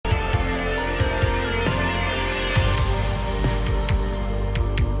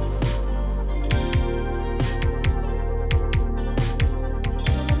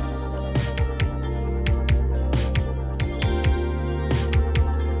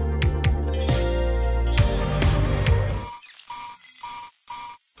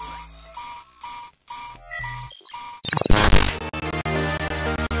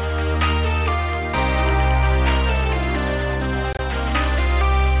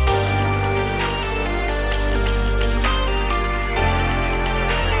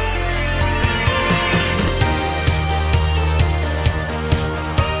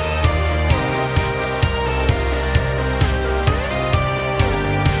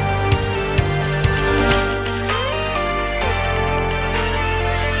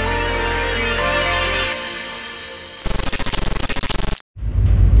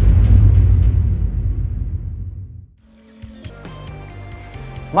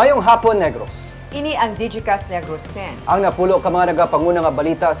Mayong hapon, Negros. Ini ang Digicast Negros X. Ang napulo ka mga nagapanguna nga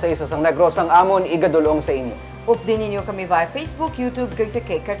balita sa isa sang Negros ang amon igadulong sa inyo. Update ninyo kami via Facebook, YouTube, kag sa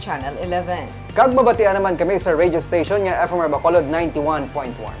Digicast Channel 11. Kag mabatian naman kami sa radio station nga FM Bacolod 91.1.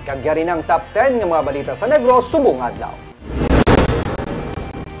 Kag yari ng top 10 nga mga balita sa Negros subong adlaw.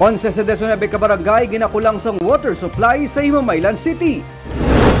 11 sa 19 ka barangay ginakulang sang water supply sa Himamaylan City.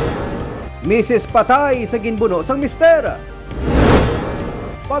 Mrs. Patay sa ginbuno sang mister.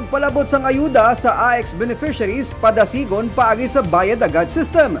 Pagpalabot sang ayuda sa AX beneficiaries padasigon paagi sa bayad agad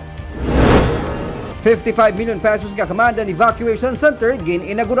system. 55 million pesos nga command and evacuation center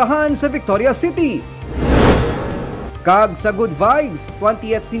gin-inagurahan sa Victoria City. Kag sa Good Vibes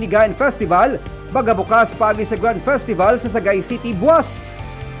 20th Sinigayan Festival bagabukas paagi sa Grand Festival sa Sagay City, Buwas.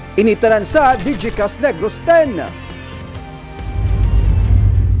 Initanan sa Digicast Negros X.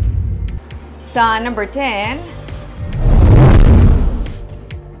 Sa number 10,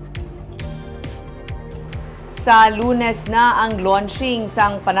 sa Lunes na ang launching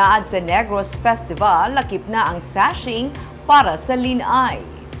sang panaad sa Negros Festival, lakip na ang sashing para sa Linay.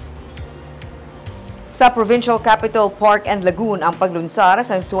 Sa Provincial Capital Park and Lagoon ang paglunsar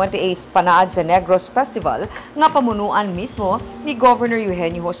sa 28th panaad sa Negros Festival nga pamunuan mismo ni Governor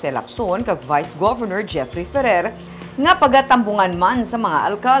Eugenio Jose Lacson kag Vice Governor Jeffrey Ferrer nga pagatambungan man sa mga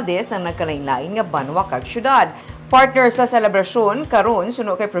alkaldes ang nagkalain-lain nga banwa kag syudad. Partner sa selebrasyon karon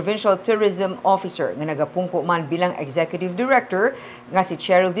suno kay Provincial Tourism Officer nga nagapungko man bilang Executive Director nga si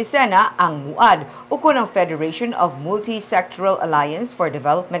Cheryl Dicena ang MUAD ukon ang Federation of Multi-Sectoral Alliance for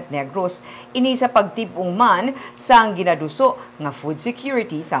Development Negros ini sa pagtibong man sang ginaduso nga food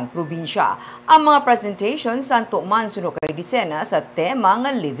security sang probinsya. Ang mga presentation santo man suno kay Dicena sa tema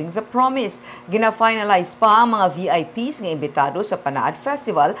nga Living the Promise. Gina-finalize pa ang mga VIPs nga imbitado sa Panaad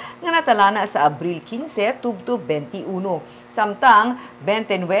Festival nga natalana sa Abril 15 tubto 21. Samtang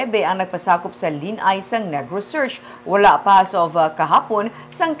 29 ang nagpasakop sa Linay sang Negros Search. Wala pa as of kahapon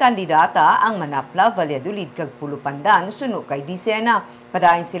sang kandidata ang Manapla, Valladolid kag Pulupandan suno kay Dicena.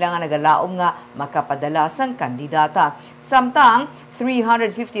 Padayon sila nga nagalaom nga makapadala sang kandidata. Samtang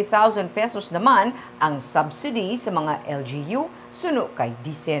 350,000 pesos naman ang subsidy sa mga LGU suno kay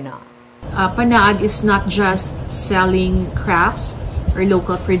Dicena. Panaad is not just selling crafts or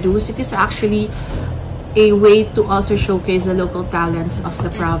local produce. It is actually a way to also showcase the local talents of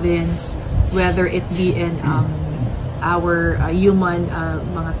the province, whether it be in our human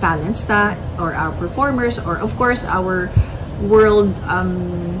mga talents or our performers, or of course our world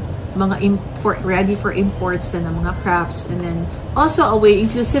mga ready for imports na mga crafts. And then also a way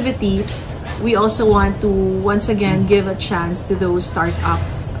inclusivity, we also want to once again give a chance to those startup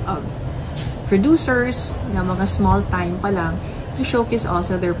producers na mga small time pa lang to showcase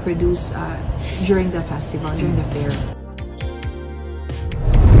also their produce during the festival, during the fair.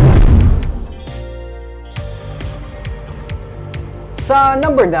 Sa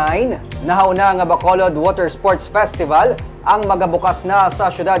number 9, nahauna nga Bacolod Water Sports Festival ang magabukas na sa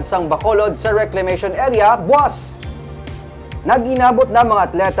syudad sang Bacolod sa Reclamation Area, Buwas. Nag-inabot na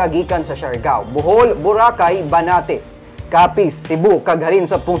mga atleta gikan sa Siargao, Bohol, Boracay, Banate, Capiz, Cebu, kag halin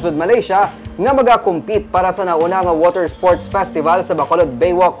sa Pungsod, Malaysia nga magakompete para sa nauna nga Water Sports Festival sa Bacolod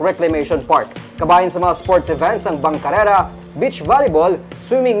Baywalk Reclamation Park. Kabahin sa mga sports events ang bangkarera, beach volleyball,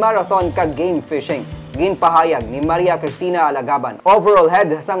 swimming marathon kag game fishing. Ginpahayag ni Maria Cristina Alagaban, overall head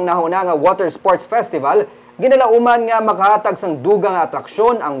sang nauna nga Water Sports Festival, ginalauman nga makahatag sang dugang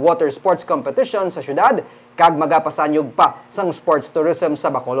atraksyon ang water sports competition sa syudad kag magapasanyog pa sang sports tourism sa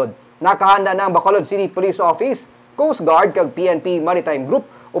Bacolod. Nakahanda na ang Bacolod City Police Office, Coast Guard kag PNP Maritime Group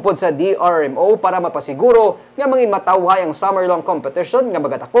upod sa DRMO para mapasiguro nga mangin matawhay ang summer-long competition nga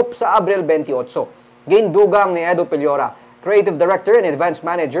magatakop sa Abril 28. Gindugang ni Edo Piliora, Creative Director and Advanced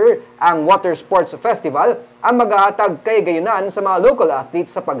Manager, ang Water Sports Festival ang magahatag kay gayunan sa mga local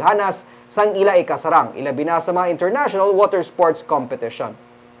athletes sa paghanas sang ila ikasarang, ilabi na sa mga international water sports competition.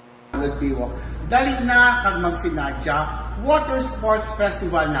 Dali na kag magsinadya, Water Sports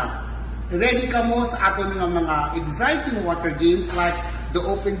Festival na. Ready ka mo sa ato ng mga exciting water games like the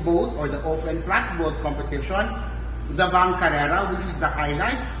open boat or the open flat boat competition, the Bang Carrera, which is the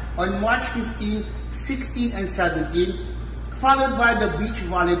highlight, on March 15, 16, and 17, followed by the beach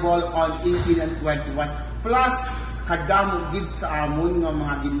volleyball on 18 and 21, plus kadamo gid sa amon nga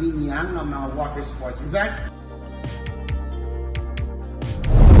mga ginlinya nga mga water sports events.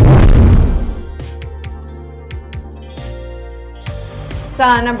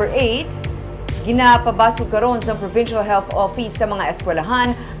 Sa number 8, ginapabasog karon sa Provincial Health Office sa mga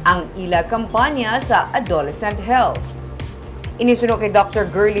eskwelahan ang ila kampanya sa adolescent health. Inisunod kay Dr.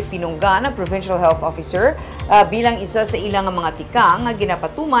 Girly Pinonggan, ang Provincial Health Officer, bilang isa sa ilang mga tika nga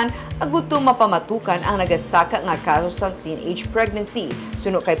ginapatuman aguto mapamatukan ang nagasaka nga kaso sa teenage pregnancy.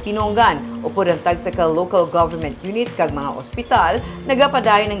 Suno kay Pinonggan, upod ang tag sa local government unit kag mga ospital,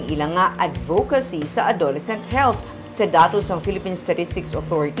 nagapadayon ng ilang nga advocacy sa adolescent health. Sa datos ng Philippine Statistics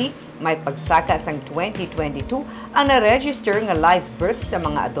Authority, may pagsaka sang 2022 ang na-register nga live births sa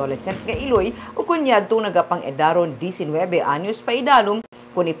mga adolescent nga iloy o kunyadto nagapang-edaron 19 anyos pa idalom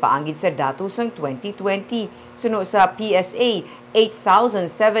kung ipaanggid sa datos ng 2020. Suno sa PSA,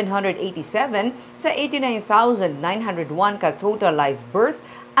 8,787 sa 89,901 ka total live birth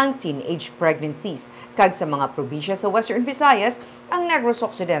ang teenage pregnancies. Kag sa mga probinsya sa Western Visayas, ang Negros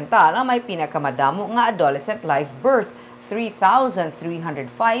Occidental ang may pinakamadamo nga adolescent live birth, 3,305,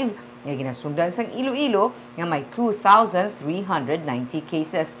 nga ginasundan sang Iloilo nga may 2,390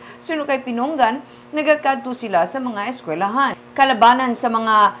 cases. Suno kay Pinonggan, nagakadto sila sa mga eskwelahan. Kalabanan sa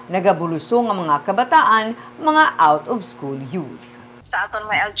mga nagabulusong nga mga kabataan, mga out-of-school youth. Sa aton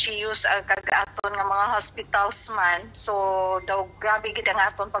may LGUs kag aton nga mga hospitals man, so daw grabe gid ang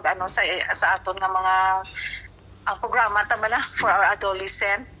aton pag ano sa aton nga mga ang programa tama for our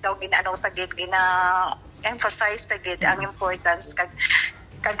adolescent daw ginaano tagid emphasize tagid ang importance kag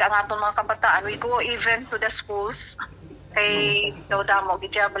ang aton mga kabataan. We go even to the schools kay daw damo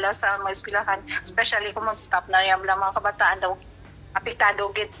gid bala sa mga eskwelahan, especially kung mag-stop na yung mga kabataan daw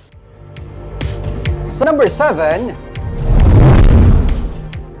apektado gid. Sa number 7,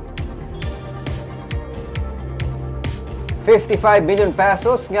 ₱55 million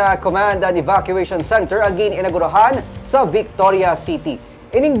nga Command and Evacuation Center ang gininaugurahan sa Victoria City.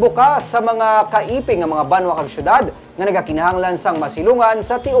 Ining bukas sa mga kaiping nga mga banwa kag syudad nga nagakinahanglan sang masilungan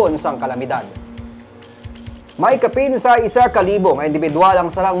sa tion sang kalamidad. May kapin sa 1,000 nga individual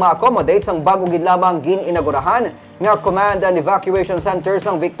ang sarang ma-accommodate sang bago gid lamang gininaugurahan nga Command and Evacuation Center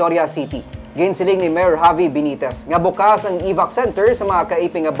sang Victoria City. Ginsiling ni Mayor Javi Benitez nga bukas ang evac center sa mga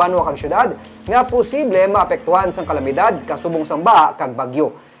kaiping nga banwa kag syudad nga posible maapektuhan sang kalamidad kasubong sang baha kag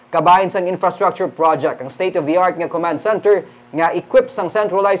bagyo. Kabahin sang infrastructure project ang state-of-the-art nga command center nga equipped sang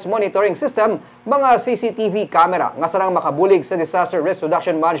centralized monitoring system, mga CCTV camera nga sarang makabulig sa Disaster Risk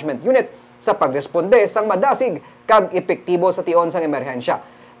Reduction Management Unit sa pagresponde sang madasig kag epektibo sa tion sang emerhensya.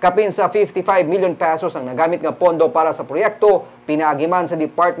 Kapin sa ₱55 million ang nagamit nga pondo para sa proyekto, pinaagiman sa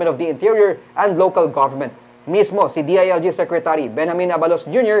Department of the Interior and Local Government. Mismo si DILG Secretary Benjamin Abalos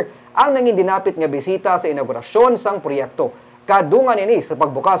Jr. ang nangindinapit nga bisita sa inaugurasyon sang proyekto. Kadungan ini sa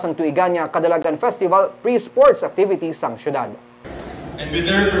pagbukas ng tuigan nga Kadalagan Festival pre-sports activities sang syudad. And with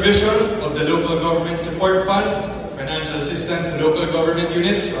their provision of the Local Government Support Fund, Financial Assistance to Local Government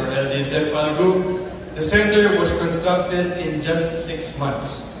Units or LGSF-FALGU, the center was constructed in just 6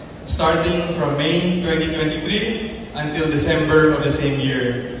 months, starting from May 2023 until December of the same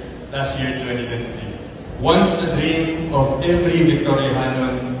year, last year 2023. Once a dream of every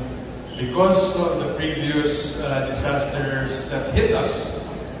Victoriahanon because of the previous disasters that hit us.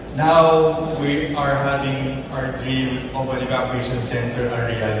 Now we are having our dream of an evacuation center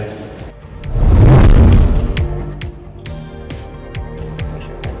a reality.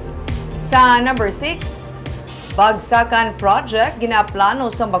 Sa number 6, Bagsakan Project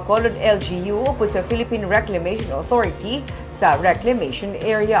ginaplano sa Bacolod LGU upod sa Philippine Reclamation Authority sa reclamation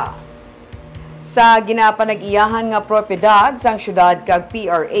area. Sa ginapanag-iyahan nga propiedad sang syudad kag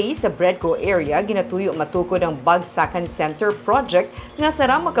PRA sa Bredco area, ginatuyo matukod ang Bagsakan Center Project nga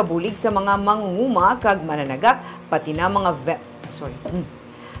sarang makabulig sa mga mangunguma kag mananagat pati na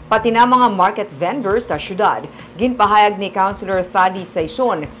mga market vendors sa syudad. Ginpahayag ni Councilor Thady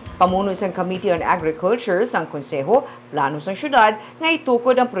Saison, pamuno sang Committee on Agriculture sang Konseho, plano sang syudad nga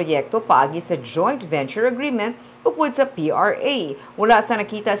itukod ang proyekto paagi sa joint venture agreement upod sa PRA. Wala sa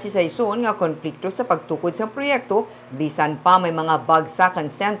nakita si Saison nga konflikto sa pagtukod sa proyekto, bisan pa may mga bagsakan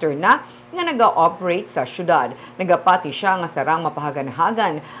center na nga naga-operate sa syudad. Nagapati siya nga sarang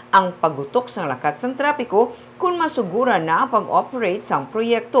mapahagan-hagan ang paggutok sang lakat sang trapiko kung masugura na ang pag-operate sang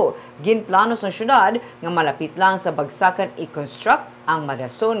proyekto. Ginplano sa syudad nga malapit lang sa bagsakan i-construct ang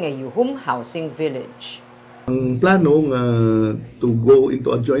madason nga Yuhum Housing Village. Ang plano nga to go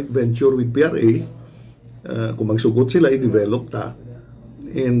into a joint venture with PRA, kung magsugot sila, i-develop ta,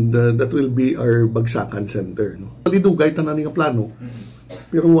 and that will be our Bagsakan Center. Lidugay tanan nga plano,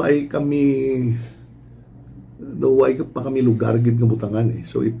 pero ay pa kami lugar gid nga butangan eh.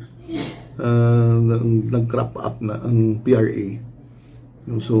 So nag-crop up na ang PRA.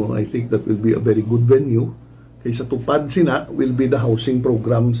 So I think that will be a very good venue. Kaysa tupad sina will be the housing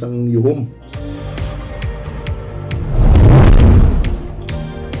program sang Yuhum.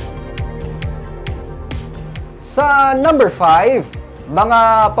 Sa number 5,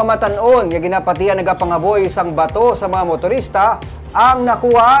 Mga pamatanon nga ginapatian nagapangaboy sang bato sa mga motorista ang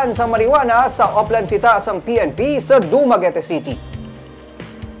nakuhaan sa marijuana sa Oplansita sang PNP sa Dumaguete City.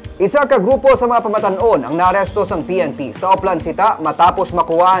 Isa ka grupo sa mga pamatanon ang naresto sang PNP sa Oplansita matapos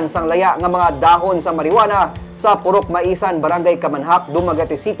makuhaan sang laya nga mga dahon sa marijuana sa Purok Maisan, Barangay Kamanhak,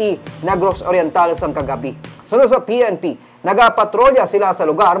 Dumaguete City, Negros Oriental sang kagabi. Sunod sa PNP, nagapatrolya sila sa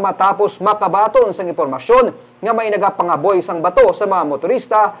lugar matapos makabaton sang impormasyon nga may nagapangaboy sang bato sa mga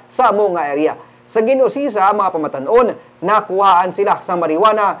motorista sa mga area. Sa ginusisa mga pamatanon, nakuhaan sila sa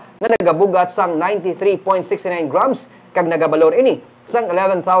marijuana na nagabugat sang 93.69 grams kag nagabalor ini sang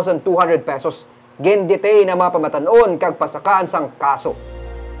 11,200 pesos. Gendetay na mga pamatanon kag pasakaan sang kaso.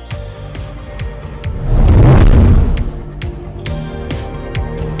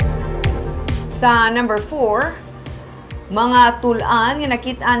 Sa number 4, mga tulan nga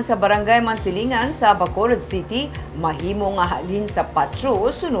nakitaan sa Barangay Mansilingan sa Bacolod City, mahimo nga halin sa patro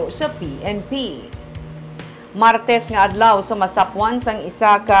suno sa PNP. Martes nga adlaw sa masapwan sang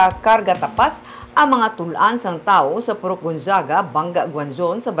isa ka karga tapas ang mga tulan sang tao sa Purok Gonzaga, Banga,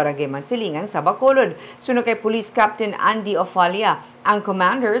 Guanzon sa Barangay Mansilingan sa Bacolod. Suno kay Police Captain Andy Ofalia, ang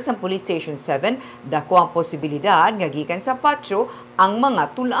commander sa Police Station 7, dako ang posibilidad nga gikan sa patro ang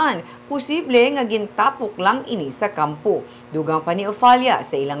mga tulan. Posible nga gintapok lang ini sa kampo. Dugang pa ni Ofalia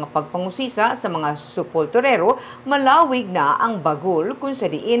sa ilang pagpangusisa sa mga supoltorero, malawig na ang bagol kung sa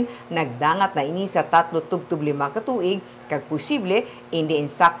diin nagdangat na ini sa 3-5 katuig kag posible hindi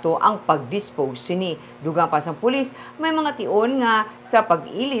insakto ang pag-dispose sini. Dugang pa sa pulis, may mga tion nga sa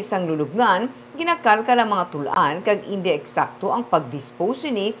pag-ilis sang lulubngan, ginakalkal ang mga tulaan kag hindi eksakto ang pag-dispose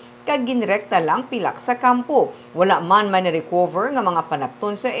sini kag ginrekta lang pilak sa kampo. Wala man recover nga mga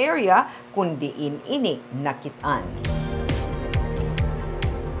panapton sa area kundi ini nakitaan.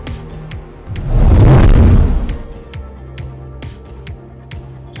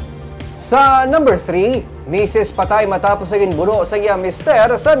 Sa number 3, Mrs. patay matapos sa ginbuno sa iyang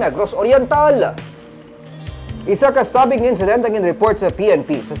mister sa Negros Oriental. Isa ka stabbing incident ang in-report sa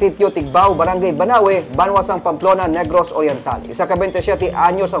PNP sa sitio Tigbao, Barangay Banawe, Banwasang Pamplona, Negros Oriental. Isa ka 27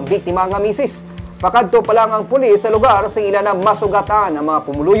 anyos ang biktima nga misis. Pakadto pa lang ang pulis sa lugar sa ila na masugatan ang mga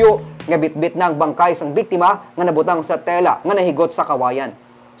pumuluyo nga bitbit ng bangkay sang biktima nga nabutang sa tela nga nahigot sa kawayan.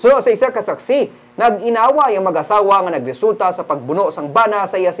 So sa isa ka saksi, nag-inawa ang mag-asawa nga nagresulta sa pagbuno sang bana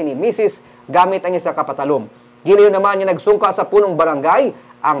sa iya sini misis gamit ang isa ka patalom. Giliw naman niya nagsungka sa punong barangay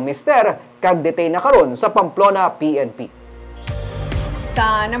ang mister kag detain na karon sa Pamplona PNP.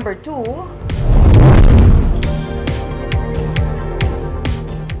 Sa number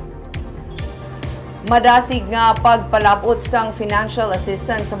 2, madasig nga pagpalabot sang financial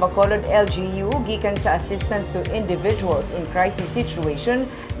assistance sa Bacolod LGU gikan sa assistance to individuals in crisis situation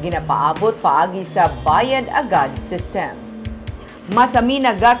ginapaabot paagi sa bayad agad system. Masami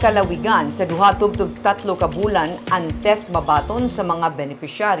nagakalawigan sa 2-3 ka bulan antes mabaton sa mga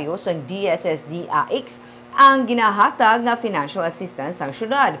benepisyaryo sa DSSD-AX ang ginahatag nga financial assistance sang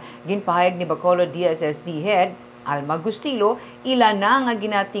syudad. Ginpahayag ni Bacolod DSSD Head Alma Gustilo, ila na nga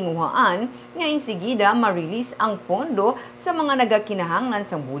ginatinguhaan nga insigida ma-release ang pondo sa mga nagakinahanglan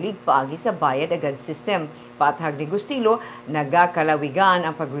sang bulig paagi sa bayad agad system. Paathag ni Gustilo, nagakalawigan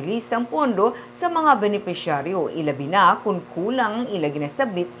ang pag-release sang pondo sa mga benepisyaryo, ilabi na kung kulang ila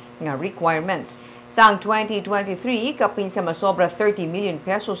ginasabit nga requirements. Sang 2023, kapin sa masobra 30 million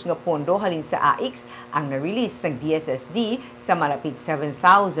pesos nga pondo halin sa AX ang na-release sang DSSD sa malapit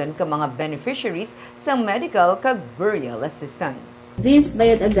 7,000 ka mga beneficiaries sa medical kag burial assistance. This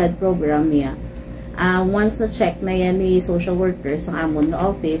bayad agad program niya, once na-check na yan ni social workers sa amon na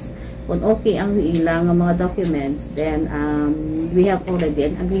office, kung okay ang ilang mga documents, then we have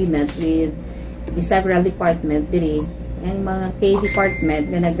already an agreement with the several department diri ang mga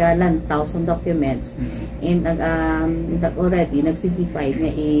K-department na nagalantaw sa documents and already nag-certified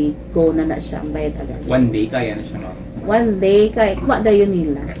nga i-go na siya ang bayad agad. One day kaya na siya, ma'am? One day kaya, dayon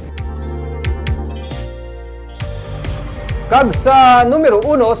nila. Kag sa numero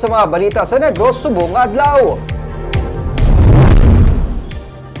 1 sa mga balita sa Negros subong adlaw.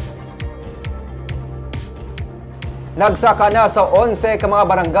 Nagsaka na sa 11 ka mga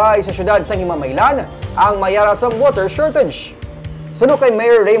barangay sa syudad sa Himamaylan ang mayara sa water shortage. Suno kay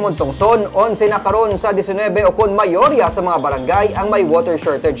Mayor Raymond Tongson, 11 na karon sa 19 o kun mayorya sa mga barangay ang may water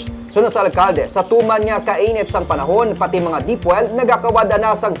shortage. Suno sa alkalde, sa tuman niya kainit sang panahon pati mga deep well nagakawada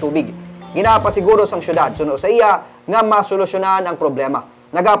na sang tubig. Ginapasiguro sang syudad suno sa iya nga masolusyonan ang problema.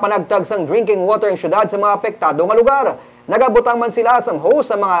 Nagapanagtag sang drinking water ang syudad sa mga apektado nga lugar. Nagabutang man sila sang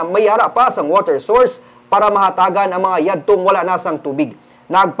hose sa mga mayara pa sang water source para mahatagan ang mga yadtong wala na sang tubig.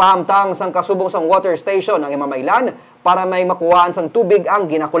 Nagpahamtang sang kasubong sang water station ang imamaylan para may makuhaan sang tubig ang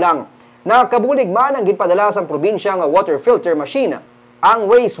ginakulang. Nakabulig man ang ginpadala sang probinsya nga water filter machine.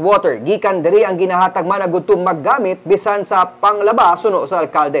 Ang wastewater gikan diri ang ginahatag man agudtong maggamit bisan sa panglaba suno sa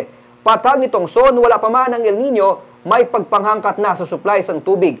alkalde. Patag nitong son wala pa man ang El Nino, may pagpanghangkat na sa supply sang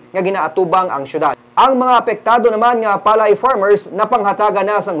tubig nga ginaatubang ang syudad. Ang mga apektado naman nga palay farmers napanghatagan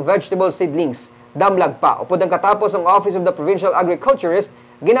na sang vegetable seedlings. Damlag pa, upod ang katapos ang Office of the Provincial Agriculturist,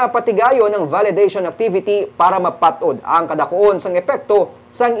 ginapatigayo ng validation activity para mapatod ang kadakuon sang epekto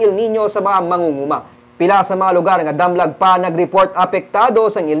sang El Nino sa mga mangunguma. Pila sa mga lugar nga damlag pa nag-report apektado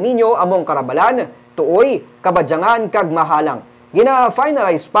sang El Nino among Karabalan, Tuoy, Kabadyangan kag Mahalang.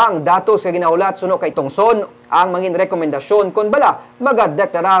 Gina-finalize pa ang datos nga ginaulat suno kay Tongson ang mangin rekomendasyon kon bala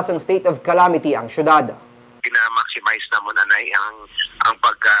magadeklara sang state of calamity ang syudad. Gina-maximize namon anay ang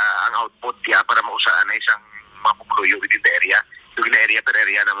output diya para mausaan na isang mapupuluyo within the area. Yung area per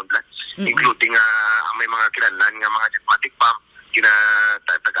area naman lang. Including ang may mga kilanlan nga mga diplomatic pump,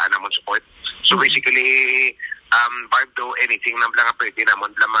 ginatagaan naman support. So basically, Barb, though anything naman lang pwede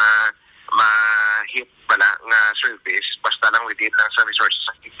naman lang ma-hit pala nga service, basta lang within lang sa resources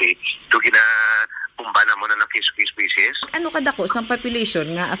activity, ito ginapumba naman na case-to-case basis. Ano kadako sa population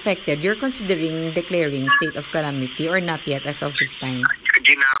nga affected? You're considering declaring state of calamity or not yet as of this time?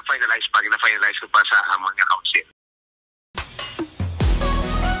 Gina-finalize ko pa sa among council.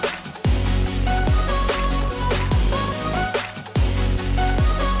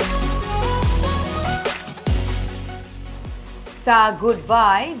 Sa Good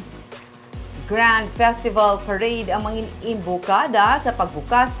Vibes, Grand Festival Parade ang mangin imbukada sa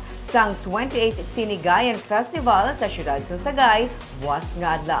pagbukas sang 28th Sinigayan Festival sa siyudad sa Sagay, buwas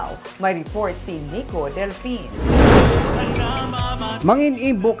nga adlaw. May report si Nico Delfin. Mangin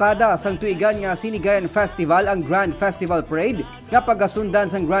imbukada sang tuigan nga Sinigayan Festival ang Grand Festival Parade nga pagasundan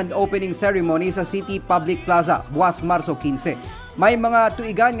sang grand opening ceremony sa City Public Plaza, buwas Marso 15. May mga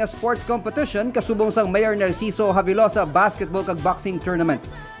tuigan nga sports competition kasubong sang Mayor Narciso Havilosa basketball kag boxing tournament.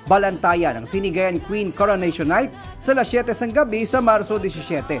 Balantayan ang Sinigayan Queen Coronation Night sa alas 7 sang gabi sa Marso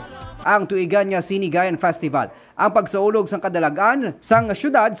 17. Ang tuigan nga Sinigayan Festival ang pagsaulog sang kadalagan sang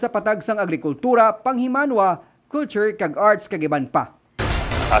syudad sa patag sang agrikultura, panghimanwa, culture kag arts kag iban pa.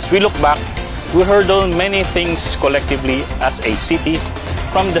 As we look back, we hurdle many things collectively as a city,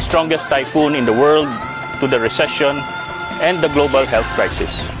 from the strongest typhoon in the world to the recession and the global health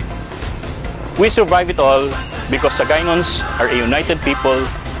crisis. We survive it all because Sagaynons are a united people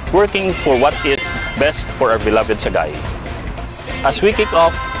working for what is best for our beloved Sagay. As we kick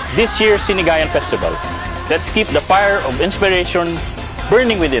off this year's Sinigayan Festival, let's keep the fire of inspiration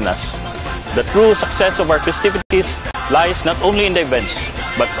burning within us. The true success of our festivities lies not only in the events,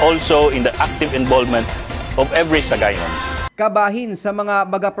 but also in the active involvement of every Sagayon. Kabahin sa mga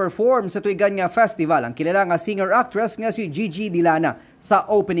maga-perform sa tuigan nga festival ang kilala nga singer-actress nga si Gigi Dilana sa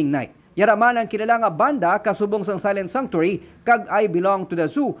opening night. Yaraman ang kilala nga banda kasubong sang Silent Sanctuary kag I Belong to the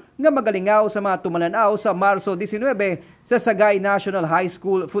Zoo nga magalingaw sa mga tumalanaw sa Marso 19 sa Sagay National High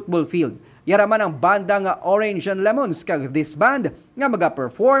School football field. Yaraman ang banda nga Orange and Lemons kag this band nga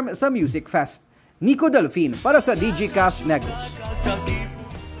maga-perform sa Music Fest. Nico Delfin para sa Digicast Negros.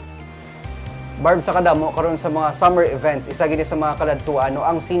 Barb, sa kadamo karon sa mga summer events, isa gini sa mga kaladtuan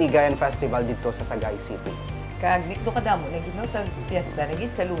ang Sinigayan Festival dito sa Sagay City. Kag dito kadamo nagino tag fiesta nagid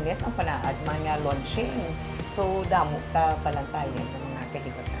sa Lunes ang panaad mga launching. So damo ta palantayan ng mga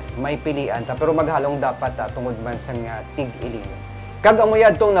kalibatan. May pilian ta pero maghalong dapat tungod man sa tig-iling. Kag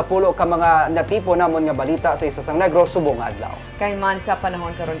amuyad tong napulo ka mga natipo namon nga balita sa isa sang Negros subong adlaw. Kay man sa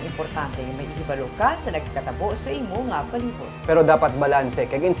panahon karon importante may ihibalo ka sa nagkatabo sa imo nga palibot. Pero dapat balanse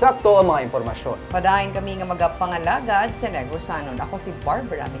kag insakto ang mga impormasyon. Padayon kami nga magapangalagad sa Negrosanon. Ako si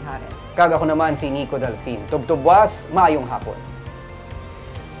Barbara Mijares. Kag ako naman si Nico Delfin. Tubtubwas, maayong hapon.